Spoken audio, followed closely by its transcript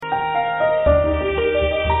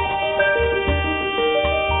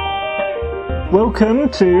Welcome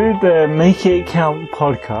to the Make It Count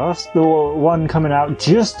podcast, the one coming out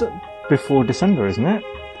just before December, isn't it?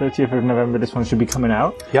 30th of November, this one should be coming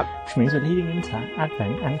out. Yep. Which means we're leading into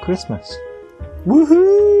Advent and Christmas.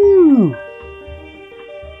 Woohoo!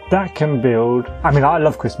 That can build... I mean, I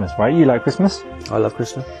love Christmas, right? You like Christmas? I love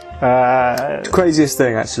Christmas. Craziest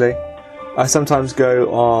thing, actually. I sometimes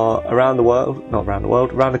go around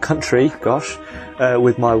the country,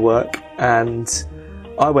 with my work, and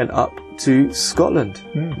I went up to Scotland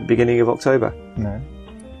beginning of October. No.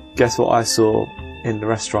 Guess what I saw in the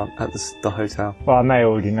restaurant at the hotel? Well, I may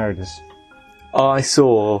already know this. I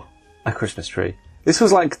saw a Christmas tree. This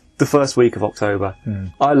was like the first week of October.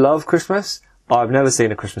 I love Christmas. I've never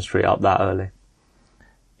seen a Christmas tree up that early.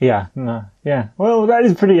 Yeah, no, yeah. Well, that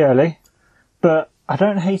is pretty early, but I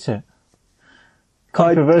don't hate it.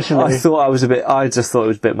 Controversially. I just thought it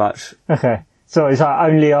was a bit much. Okay. So is that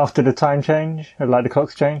only after the time change? Like the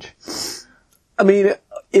clocks change? I mean,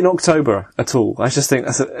 in October at all. I just think,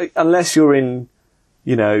 unless you're in,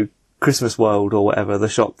 Christmas World or whatever, the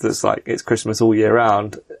shop that's like, it's Christmas all year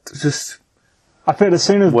round, just... I feel as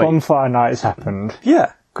soon as bonfire nights happened,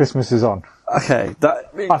 yeah, Christmas is on. Okay.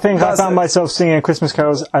 I think I found myself singing Christmas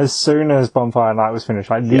carols as soon as bonfire night was finished,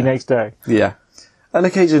 like the next day. Yeah. And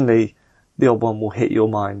occasionally, the odd one will hit your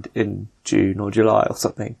mind in June or July or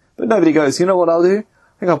something. But nobody goes, you know what I'll do?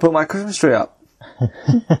 I think I'll put my Christmas tree up.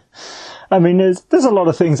 I mean, there's a lot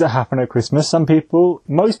of things that happen at Christmas.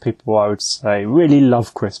 Most people, I would say, really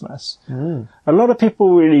love Christmas. A lot of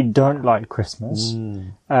people really don't like Christmas.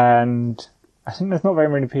 And I think there's not very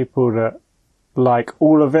many people that like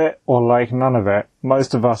all of it or like none of it.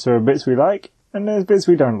 Most of us, there are bits we like and there's bits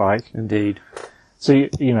we don't like. Indeed. So,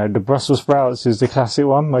 the Brussels sprouts is the classic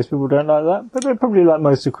one. Most people don't like that, but they probably like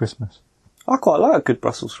most of Christmas. I quite like a good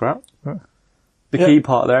Brussels sprout. The key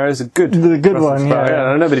part there is the good Brussels one, sprout.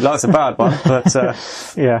 yeah. Nobody likes a bad one, but...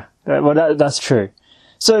 Yeah, well, that's true.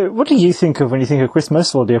 So, what do you think of when you think of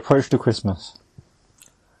Christmas or the approach to Christmas?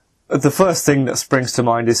 The first thing that springs to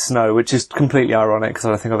mind is snow, which is completely ironic because I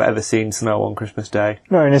don't think I've ever seen snow on Christmas Day.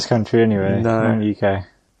 No, in this country anyway. No. Not in the UK.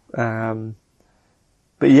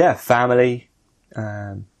 But yeah, family,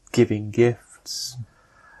 giving gifts,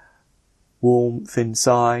 warmth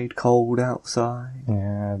inside, cold outside.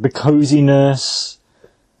 Yeah, the coziness.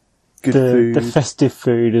 Good food. The festive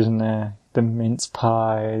food, isn't there? The mince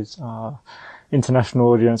pies. International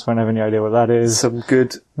audience won't have any idea what that is. Some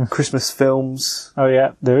good Christmas films. Oh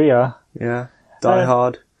yeah, there we are. Yeah. Die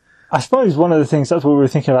Hard. I suppose one of the things, that's what we were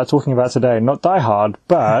thinking about talking about today, not Die Hard,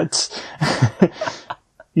 but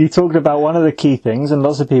you talked about one of the key things, and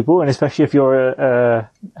lots of people, and especially if you're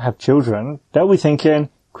have children, they'll be thinking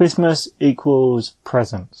Christmas equals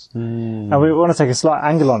presents. And we want to take a slight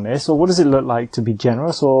angle on this, or what does it look like to be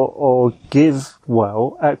generous or give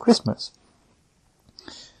well at Christmas?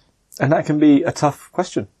 And that can be a tough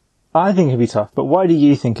question. I think it can be tough, but why do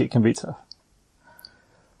you think it can be tough?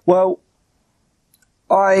 Well,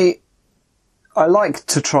 I like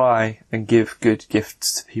to try and give good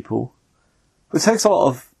gifts to people. It takes a lot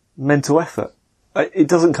of mental effort. It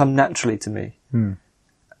doesn't come naturally to me.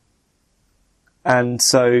 And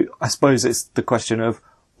so I suppose it's the question of,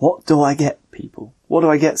 what do I get people? What do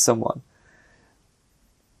I get someone?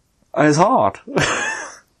 And it's hard. Because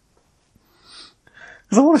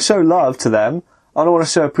I want to show love to them. I don't want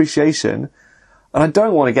to show appreciation. And I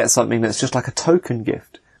don't want to get something that's just like a token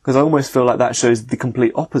gift. Because I almost feel like that shows the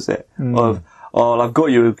complete opposite of, I've got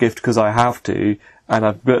you a gift because I have to, and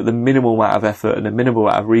I've put the minimal amount of effort and the minimal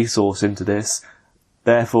amount of resource into this.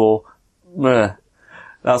 Therefore,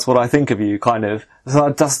 that's what I think of you, kind of. So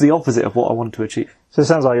that's the opposite of what I want to achieve. So it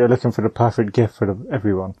sounds like you're looking for the perfect gift for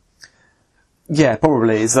everyone. Yeah,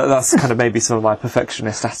 probably. That's kind of maybe some of my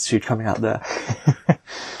perfectionist attitude coming out there.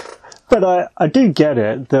 But I do get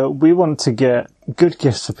it that we want to get good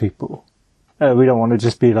gifts for people. We don't want to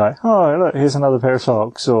just be like, oh, look, here's another pair of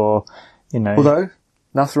socks, or, Although,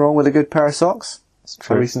 nothing wrong with a good pair of socks. It's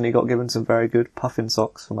true. I recently got given some very good puffin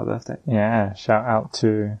socks for my birthday. Yeah, shout out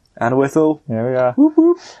to Anna Withall. There we are. Whoop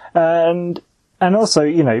whoop. And also,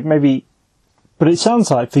 maybe, but it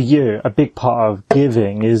sounds like for you, a big part of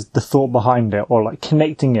giving is the thought behind it, or like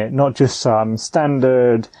connecting it, not just some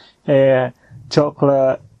standard,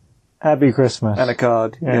 chocolate, happy Christmas. And a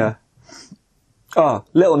card, yeah.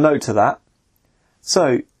 Little note to that.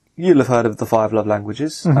 So, you'll have heard of the 5 love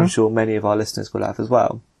languages. I'm sure many of our listeners will have as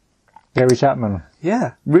well. Gary Chapman.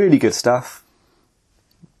 Yeah, really good stuff.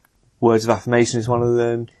 Words of affirmation is one of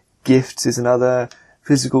them. Gifts is another.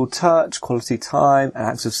 Physical touch, quality time, and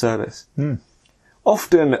acts of service.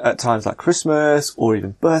 Often at times like Christmas or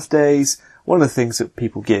even birthdays, one of the things that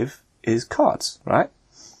people give is cards, right?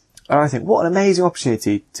 And I think, what an amazing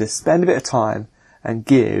opportunity to spend a bit of time and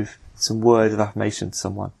give some words of affirmation to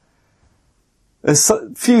someone. There's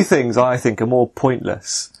few things I think are more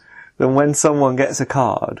pointless than when someone gets a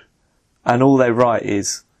card and all they write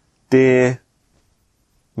is, Dear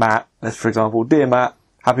Matt, for example, Dear Matt,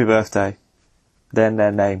 happy birthday, then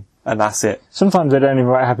their name, and that's it. Sometimes they don't even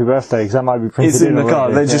write happy birthday because that might be printed It's in the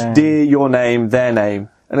card. They're just yeah. Dear, your name, their name.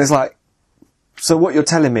 And it's like, so what you're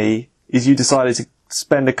telling me is you decided to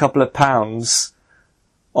spend a couple of pounds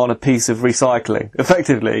on a piece of recycling,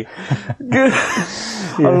 effectively.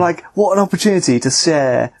 I'm like, what an opportunity to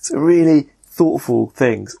share some really thoughtful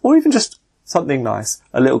things, or even just something nice,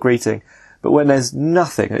 a little greeting. But when there's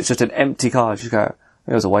nothing, it's just an empty card, you go,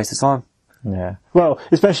 it was a waste of time. Yeah. Well,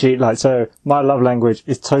 especially, so my love language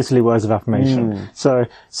is totally words of affirmation. So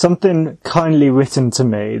something kindly written to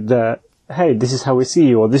me that, hey, this is how we see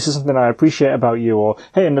you, or this is something I appreciate about you, or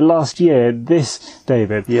hey, in the last year, this,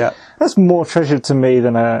 David. Yeah. That's more treasured to me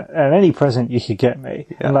than any present you could get me.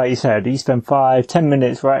 Yeah. And like you said, you spend 5-10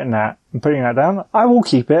 minutes writing that and putting that down, I will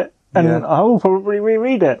keep it, and I will probably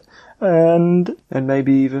reread it. And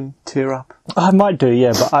maybe even tear up. I might do,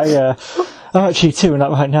 yeah, but I'm actually tearing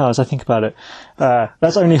up right now as I think about it.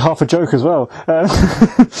 That's only half a joke as well.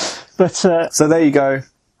 But so there you go.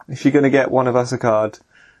 If you're going to get one of us a card.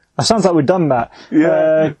 It sounds like we've done that.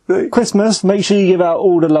 Yeah. Christmas, make sure you give out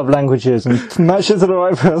all the love languages and match it to the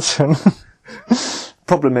right person.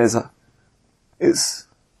 Problem is, it's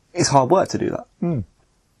hard work to do that.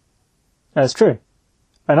 That's true.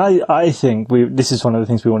 And I think this is one of the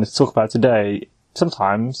things we wanted to talk about today.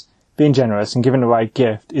 Sometimes being generous and giving the right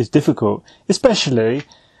gift is difficult, especially,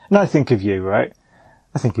 and I think of you, right?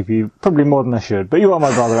 I think of you probably more than I should, but you are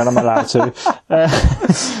my brother and I'm allowed to.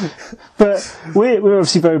 But we're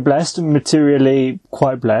obviously very blessed and materially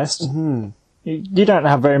quite blessed. Mm-hmm. You don't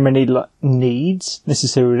have very many needs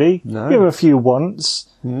necessarily. No. You have a few wants.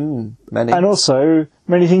 Many. And also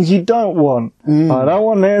many things you don't want. I don't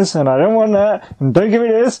want this and I don't want that and don't give me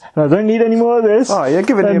this and I don't need any more of this. Oh, you're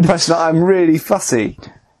giving the impression that I'm really fussy.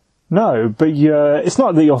 No, but it's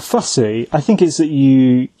not that you're fussy. I think it's that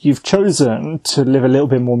you've chosen to live a little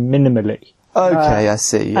bit more minimally. Okay, I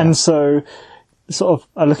see. Yeah. And so, sort of,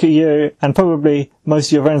 I look at you, and probably most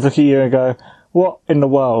of your friends look at you and go, what in the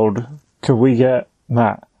world could we get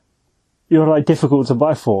Matt? You're like difficult to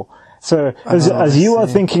buy for. So, as you are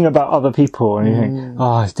thinking about other people, and you think,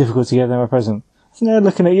 it's difficult to get them a present. So they're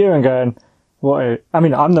looking at you and going, I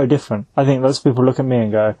mean, I'm no different. I think lots of people look at me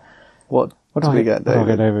and go, What do we get, David? What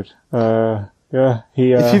do I get, David?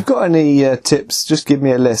 If you've got any tips, just give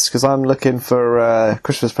me a list, because I'm looking for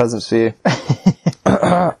Christmas presents for you.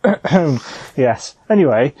 Yes.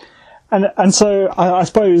 Anyway, and so I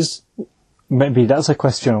suppose maybe that's a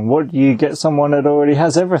question. What do you get someone that already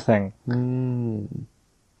has everything?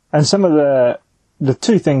 And some of the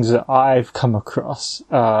two things that I've come across,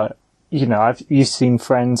 you've seen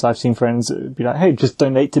friends, I've seen friends that would be like, hey, just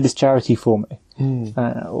donate to this charity for me.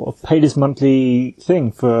 Or pay this monthly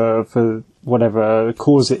thing for whatever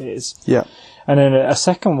cause it is. Yeah. And then a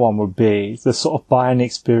second one would be the sort of buy an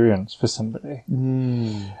experience for somebody.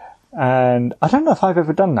 And I don't know if I've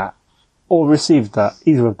ever done that or received that,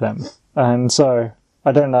 either of them. And so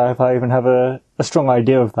I don't know if I even have a strong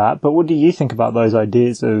idea of that, but what do you think about those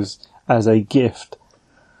ideas as a gift?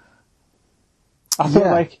 I feel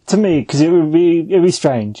like, to me, because it'd be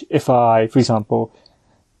strange if I, for example,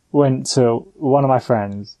 went to one of my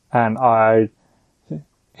friends and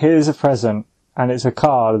here's a present and it's a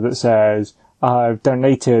card that says, I've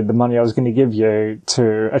donated the money I was going to give you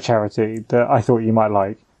to a charity that I thought you might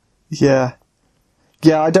like. Yeah.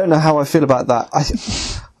 Yeah, I don't know how I feel about that.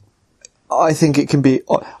 I think it can be,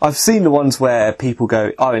 I've seen the ones where people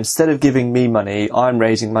go, instead of giving me money, I'm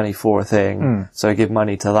raising money for a thing, so I give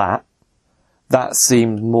money to that. That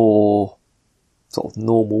seemed more sort of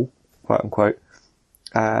normal, quote unquote.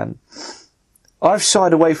 I've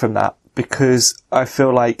shied away from that because I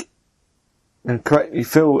feel like, and correctly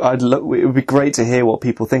feel, it would be great to hear what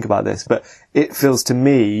people think about this, but it feels to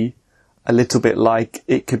me a little bit like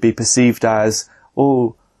it could be perceived as,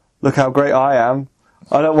 oh, look how great I am.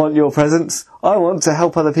 I don't want your presents. I want to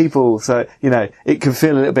help other people. So, it can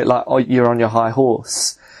feel a little bit like, you're on your high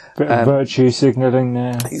horse. Bit of virtue signalling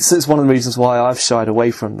there. It's one of the reasons why I've shied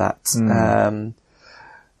away from that.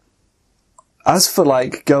 As for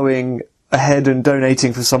like going ahead and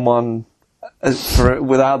donating for someone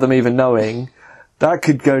without them even knowing, that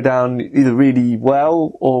could go down either really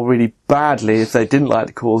well or really badly if they didn't like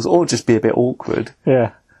the cause, or just be a bit awkward.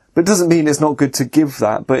 Yeah. But it doesn't mean it's not good to give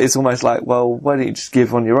that, but it's almost like, well, why don't you just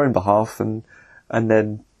give on your own behalf and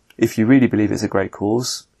then if you really believe it's a great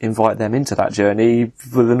cause, invite them into that journey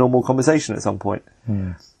with a normal conversation at some point.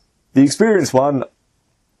 The experience one,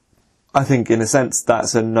 I think in a sense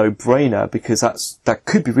that's a no-brainer, because that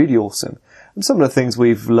could be really awesome. And some of the things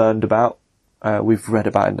we've learned about, we've read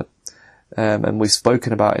about and we've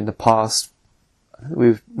spoken about in the past,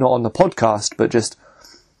 we've not on the podcast, but just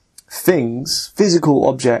things, physical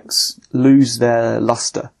objects lose their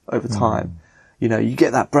luster over time. You know, you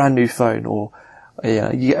get that brand new phone, or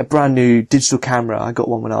you get a brand new digital camera. I got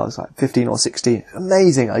one when I was like 15 or 16.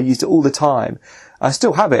 Amazing. I used it all the time. I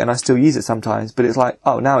still have it and I still use it sometimes, but it's like,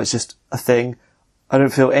 oh, now it's just a thing. I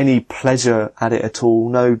don't feel any pleasure at it at all.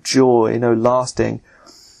 No joy, no lasting.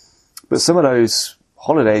 But some of those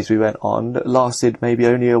holidays we went on lasted maybe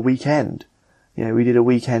only a weekend. You know, we did a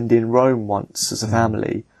weekend in Rome once as a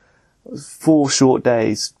family. It was 4 short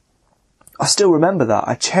days. I still remember that.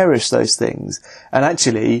 I cherish those things. And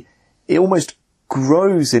actually, it almost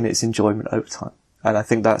grows in its enjoyment over time. And I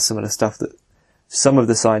think that's some of the stuff that some of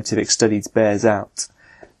the scientific studies bears out.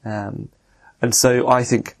 And so I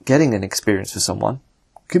think getting an experience for someone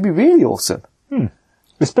could be really awesome.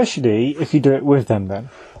 Especially if you do it with them then.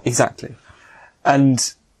 Exactly.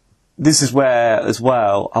 And this is where, as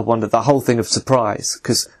well, I wonder the whole thing of surprise,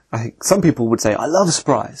 because I think some people would say, I love a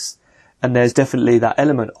surprise. And there's definitely that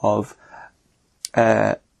element of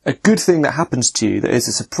a good thing that happens to you that is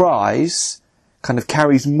a surprise kind of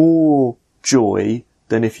carries more joy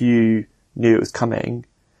than if you knew it was coming.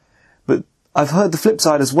 But I've heard the flip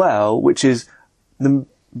side as well, which is the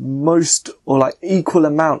most or like equal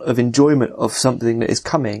amount of enjoyment of something that is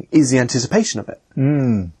coming is the anticipation of it.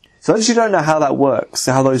 So I actually don't know how that works,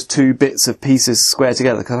 how those two bits of pieces square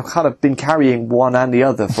together, because I've kind of been carrying one and the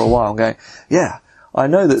other for a while. I'm going, yeah, I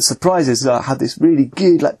know that surprises have this really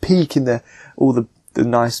good like peak in all the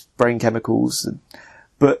nice brain chemicals,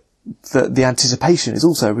 but the anticipation is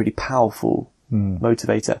also a really powerful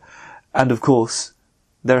motivator. And of course,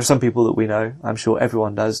 there are some people that we know, I'm sure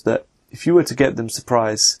everyone does, that if you were to get them a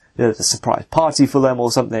surprise party for them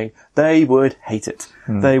or something, they would hate it.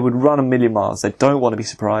 They would run a million miles. They don't want to be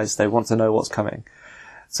surprised. They want to know what's coming.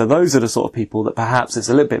 So those are the sort of people that perhaps it's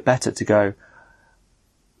a little bit better to go,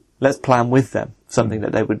 let's plan with them something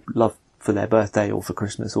that they would love for their birthday or for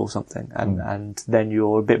Christmas or something. And then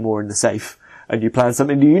you're a bit more in the safe and you plan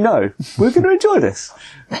something that you know, we're going to enjoy this.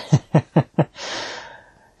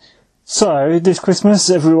 So, this Christmas,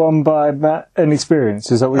 everyone buy an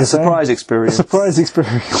experience. Is that what you're saying? Surprise experience. A surprise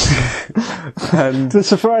experience. And the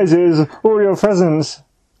surprise is all your presents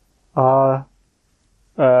are,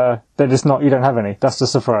 they're just not, you don't have any. That's the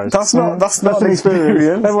surprise. That's not an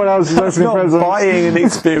experience. Everyone else is opening presents. That's not buying an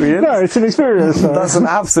experience. No, it's an experience. That's an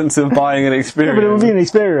absence of buying an experience. Yeah, but it would be an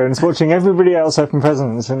experience watching everybody else open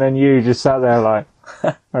presents and then you just sat there like,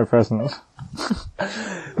 no presents.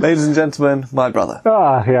 Ladies and gentlemen, my brother.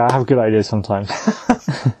 Yeah, I have good ideas sometimes.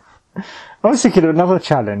 I was thinking of another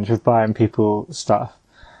challenge with buying people stuff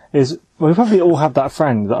is we probably all have that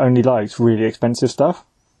friend that only likes really expensive stuff.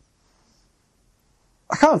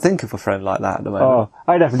 I can't think of a friend like that at the moment. Oh,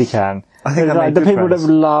 I definitely can. I think like the people that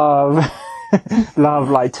love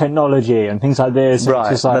like technology and things like this. Right, it's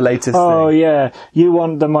just like, the latest thing. Yeah, you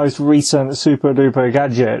want the most recent super duper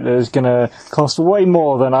gadget that's gonna cost way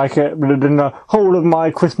more than than the whole of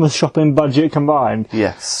my Christmas shopping budget combined.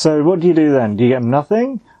 Yes. So what do you do then? Do you get them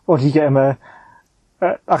nothing? Or do you get them a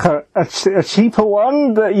cheaper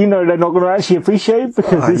one that you know they're not going to actually appreciate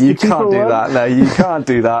because it's you the cheaper can't do one? that. No, you can't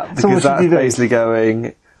do that because that's basically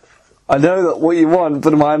going, I know that what you want,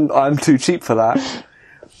 but I'm too cheap for that.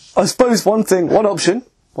 I suppose one option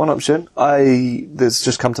that's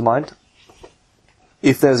just come to mind.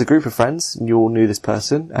 If there's a group of friends and you all knew this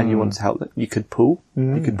person and you wanted to help them, you could pool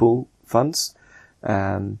funds.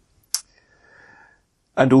 And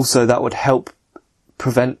also that would help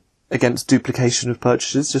prevent against duplication of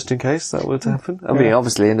purchases, just in case that would happen. I mean,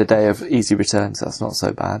 obviously in the day of easy returns, that's not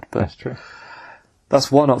so bad, but that's true.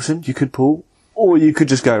 That's one option. You could pool, or you could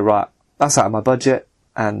just go, right, that's out of my budget,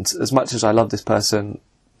 and as much as I love this person,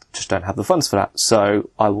 just don't have the funds for that, so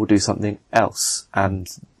I will do something else, and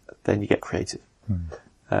then you get creative.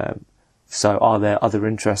 So are there other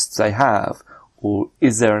interests they have, or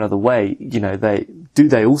is there another way? You know, do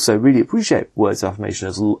they also really appreciate words of affirmation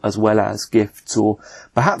as well as gifts, or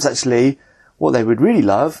perhaps actually what they would really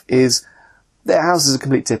love is their house is a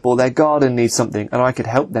complete tip, or their garden needs something, and I could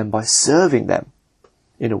help them by serving them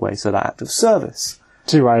in a way, so that act of service.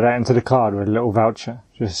 Do you write that into the card with a little voucher?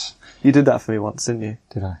 You did that for me once, didn't you?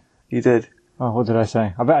 Did I? You did. Oh, what did I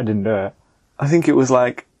say? I bet I didn't do it. I think it was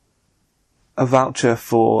like a voucher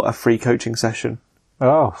for a free coaching session.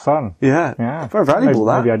 Oh, fun. Yeah. Yeah. Very valuable,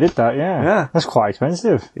 maybe I did that, yeah. Yeah. That's quite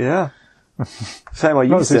expensive. Yeah. Shame I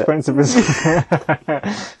Not used as it. expensive as...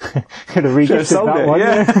 Could have regifted sold that it, one.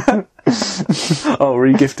 yeah. Oh,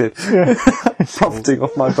 regifted. Profiting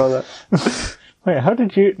off my brother. Wait, how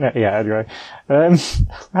did you... No, yeah, anyway.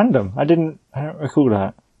 Random. I don't recall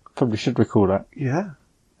that. Probably should recall that. Yeah.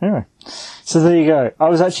 Anyway. So there you go. I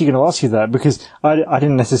was actually going to ask you that because I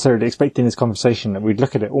didn't necessarily expect in this conversation that we'd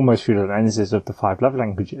look at it almost through the lenses of the 5 love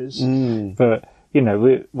languages. But, you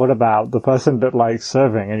know, what about the person that likes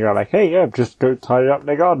serving and you're like, hey, yeah, just go tidy up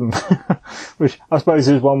their garden. Which I suppose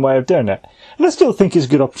is one way of doing it. And I still think it's a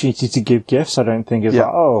good opportunity to give gifts. I don't think it's like,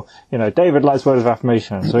 oh, you know, David likes words of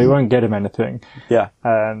affirmation, so he won't get him anything. Yeah.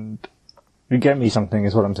 And you get me something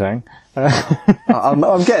is what I'm saying.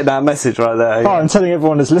 I'm getting that message right there. Oh, I'm telling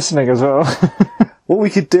everyone that's listening as well. What we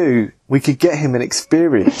could do, we could get him an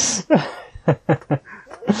experience.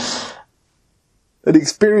 An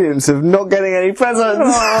experience of not getting any presents.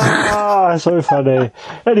 Ah, so funny.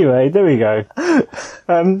 Anyway, there we go.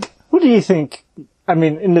 What do you think? I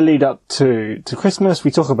mean, in the lead up to Christmas,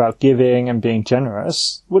 we talk about giving and being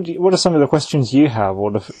generous. What are some of the questions you have,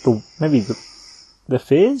 or maybe the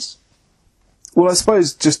fears? Well, I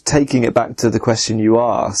suppose just taking it back to the question you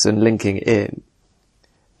asked and linking it in,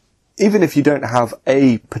 even if you don't have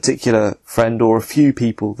a particular friend or a few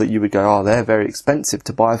people that you would go, oh, they're very expensive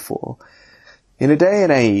to buy for, in a day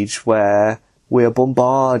and age where we are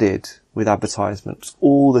bombarded with advertisements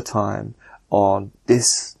all the time on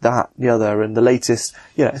this, that, the other, and the latest,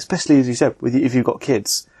 you know, especially as you said, if you've got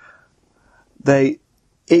kids,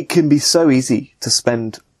 it can be so easy to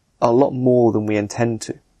spend a lot more than we intend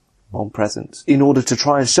to on presents in order to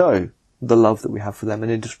try and show the love that we have for them and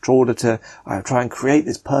in order to try and create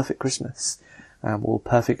this perfect Christmas or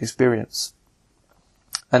perfect experience.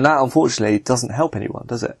 And that unfortunately doesn't help anyone,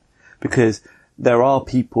 does it? Because there are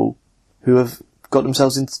people who have got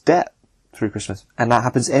themselves into debt through Christmas, and that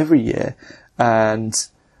happens every year. And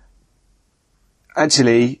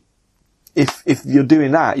actually, if you're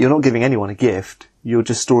doing that, you're not giving anyone a gift, you're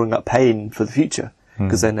just storing up pain for the future.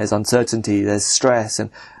 Because then there's uncertainty, there's stress, and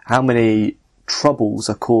how many troubles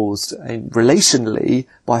are caused relationally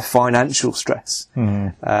by financial stress.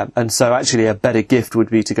 And so actually a better gift would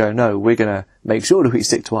be to go, no, we're going to make sure that we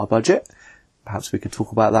stick to our budget. Perhaps we could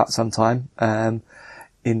talk about that sometime,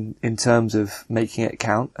 in terms of making it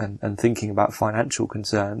count and thinking about financial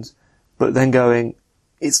concerns. But then going,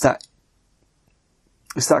 it's that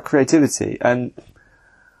creativity. And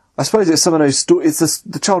I suppose it's some of those it's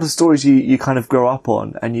the childhood stories you kind of grow up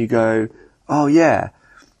on, and you go, oh yeah,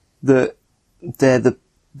 they're the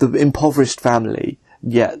impoverished family,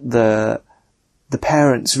 yet the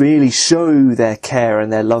parents really show their care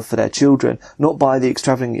and their love for their children, not by the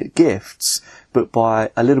extravagant gifts, but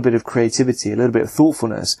by a little bit of creativity, a little bit of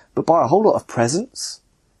thoughtfulness, but by a whole lot of presence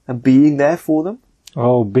and being there for them.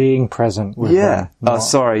 Oh, being present with them. Oh,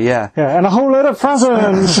 sorry, yeah. Yeah, and a whole load of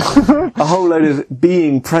presents! A whole load of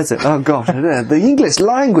being present. Oh gosh, I don't know. The English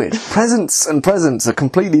language. Presents and presents are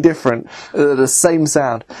completely different. The same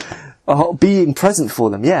sound. Being present for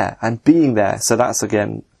them, yeah, and being there. So that's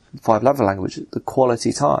again 5 love languages, the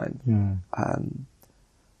quality time. And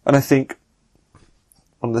I think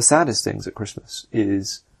one of the saddest things at Christmas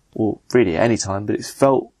is, or really any time, but it's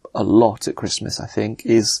felt a lot at Christmas, I think,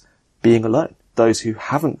 is being alone. Those who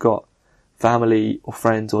haven't got family or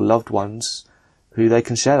friends or loved ones who they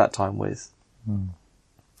can share that time with.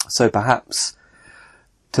 So perhaps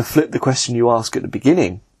to flip the question you asked at the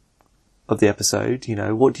beginning of the episode, you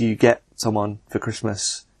know, what do you get someone for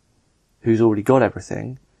Christmas who's already got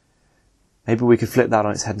everything? Maybe we could flip that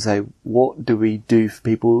on its head and say, what do we do for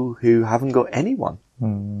people who haven't got anyone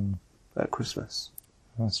at Christmas?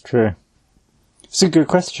 That's true. It's a good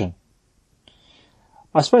question.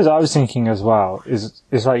 I suppose I was thinking as well, is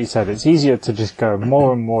like you said, it's easier to just go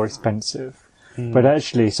more and more expensive, but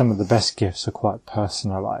actually some of the best gifts are quite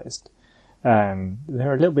personalised.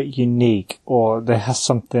 They're a little bit unique, or they have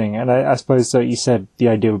something, and I suppose that you said the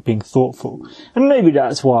idea of being thoughtful, and maybe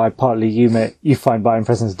that's why partly you find buying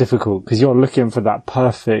presents difficult, because you're looking for that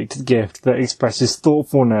perfect gift that expresses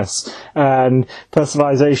thoughtfulness and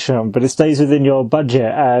personalisation, but it stays within your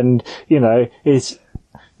budget, and you know it's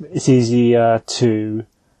easier to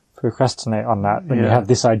procrastinate on that when you have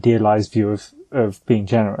this idealized view of being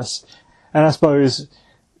generous. And I suppose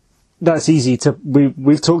that's easy to,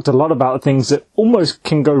 we've talked a lot about things that almost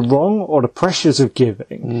can go wrong, or the pressures of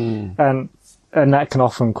giving. And that can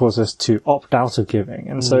often cause us to opt out of giving.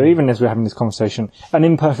 And so even as we're having this conversation, an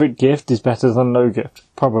imperfect gift is better than no gift,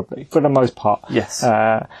 probably, for the most part. Yes.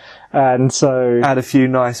 And so... add a few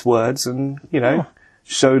nice words and, you know,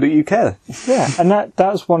 show that you care. Yeah, and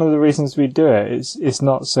that's one of the reasons we do it. It's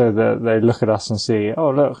not so that they look at us and see,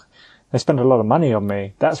 oh look, they spend a lot of money on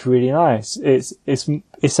me. That's really nice. It's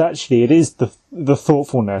actually, it is the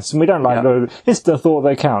thoughtfulness. And we don't like it's the thought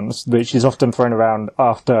that counts, which is often thrown around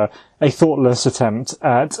after a thoughtless attempt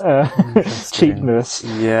at, cheapness.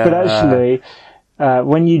 Yeah. But actually,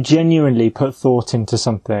 when you genuinely put thought into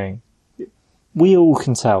something, we all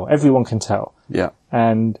can tell. Everyone can tell. Yeah.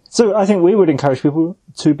 And so I think we would encourage people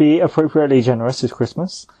to be appropriately generous this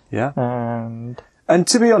Christmas. Yeah. And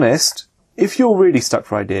to be honest, if you're really stuck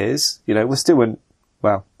for ideas, we're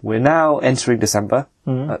now entering December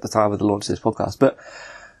at the time of the launch of this podcast, but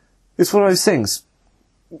it's one of those things.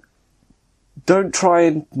 Don't try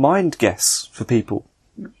and mind guess for people.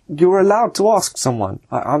 You're allowed to ask someone.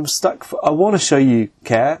 I'm stuck. I want to show you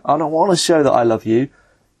care. I don't want to show that I love you.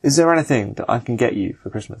 Is there anything that I can get you for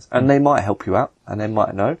Christmas? And they might help you out, and they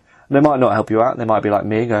might know. They might not help you out, and they might be like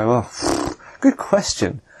me, go, oh, good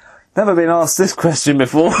question. Never been asked this question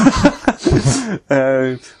before.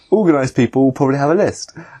 Organised people will probably have a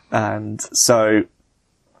list. And so,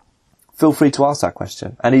 feel free to ask that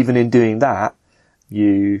question. And even in doing that,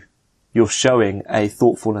 you're showing a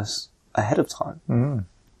thoughtfulness ahead of time. Mm.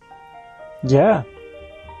 Yeah.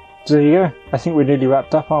 So there you go. I think we're nearly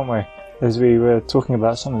wrapped up, aren't we? As we were talking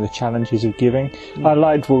about some of the challenges of giving. I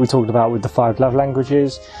liked what we talked about with the 5 love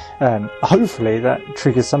languages. Hopefully that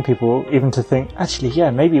triggers some people even to think, actually,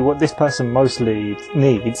 yeah, maybe what this person mostly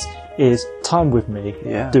needs is time with me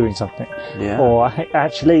doing something. Yeah. Or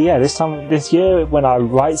actually, this year when I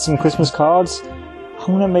write some Christmas cards, I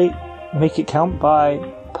want to make it count by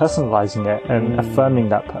personalizing it and affirming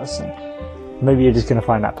that person. Maybe you're just going to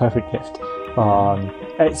find that perfect gift on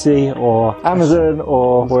Etsy or Amazon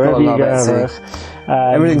or wherever you go.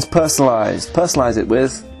 Everything's personalised. Personalise it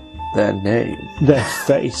with their name. Their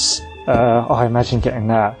face. I imagine getting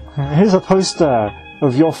that. Here's a poster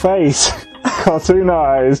of your face.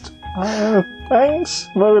 Cartoonised. Thanks.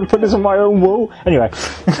 I'm going to put this on my own wall. Anyway.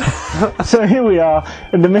 So here we are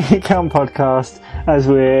in the Make It Count podcast as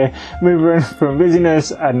we're moving from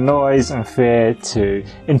busyness and noise and fear to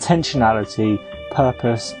intentionality,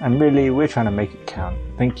 purpose, and really we're trying to make it count.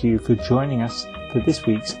 Thank you for joining us for this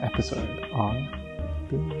week's episode on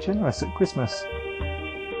being generous at Christmas.